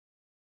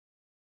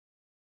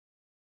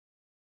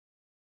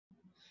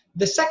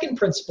The second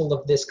principle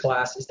of this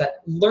class is that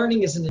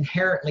learning is an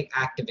inherently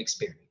active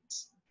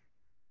experience.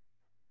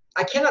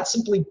 I cannot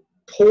simply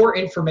pour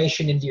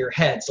information into your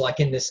heads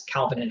like in this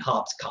Calvin and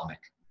Hobbes comic.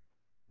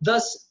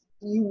 Thus,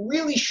 you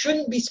really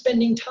shouldn't be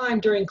spending time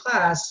during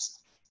class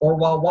or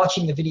while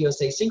watching the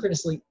videos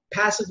asynchronously,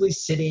 passively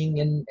sitting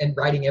and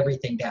writing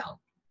everything down.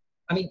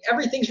 I mean,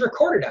 everything's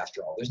recorded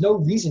after all. There's no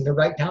reason to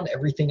write down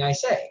everything I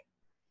say.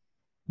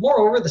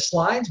 Moreover, the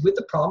slides with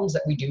the problems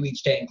that we do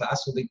each day in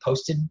class will be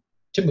posted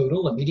to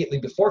Moodle immediately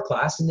before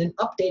class and then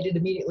updated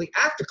immediately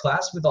after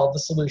class with all the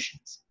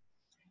solutions.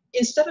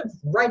 Instead of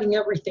writing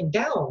everything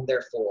down,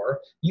 therefore,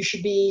 you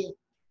should be,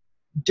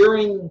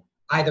 during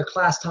either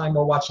class time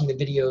or watching the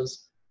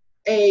videos,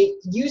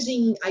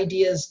 using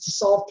ideas to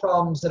solve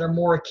problems that are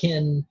more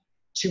akin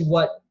to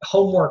what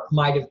homework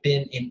might have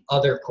been in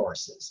other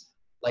courses,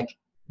 like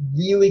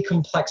really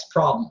complex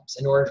problems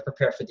in order to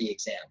prepare for the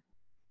exam.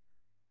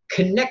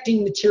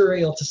 Connecting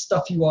material to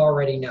stuff you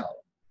already know.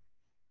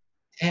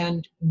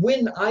 And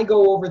when I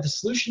go over the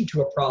solution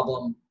to a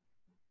problem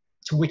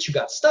to which you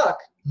got stuck,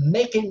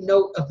 make a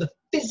note of the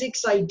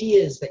physics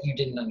ideas that you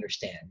didn't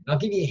understand. And I'll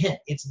give you a hint.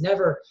 It's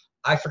never,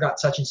 I forgot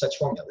such and such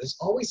formula. There's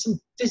always some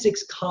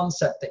physics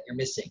concept that you're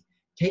missing.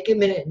 Take a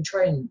minute and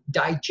try and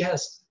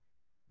digest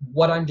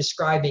what I'm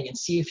describing and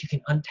see if you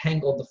can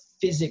untangle the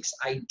physics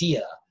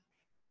idea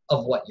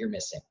of what you're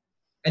missing.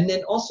 And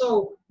then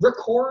also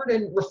record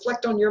and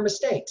reflect on your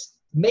mistakes.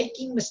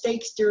 Making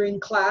mistakes during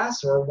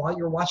class or while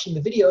you're watching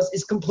the videos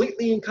is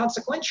completely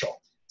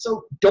inconsequential.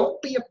 So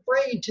don't be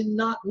afraid to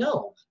not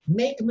know.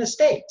 Make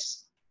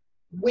mistakes.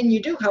 When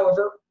you do,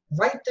 however,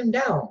 write them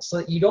down so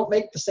that you don't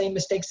make the same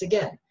mistakes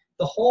again.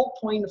 The whole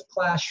point of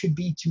class should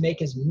be to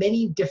make as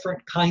many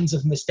different kinds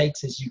of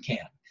mistakes as you can.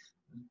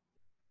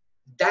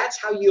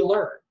 That's how you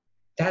learn.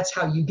 That's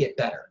how you get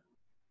better.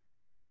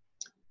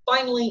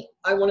 Finally,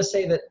 I want to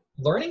say that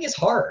learning is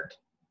hard.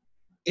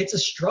 It's a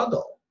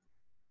struggle.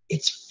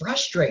 It's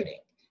frustrating.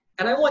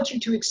 And I want you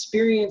to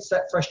experience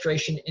that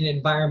frustration in an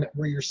environment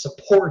where you're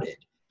supported,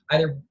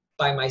 either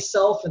by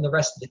myself and the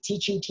rest of the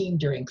teaching team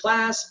during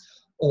class,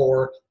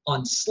 or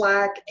on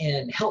Slack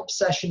and help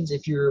sessions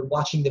if you're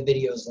watching the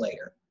videos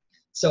later.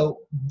 So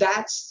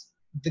that's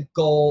the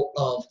goal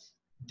of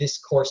this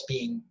course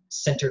being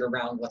centered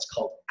around what's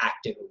called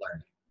active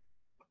learning.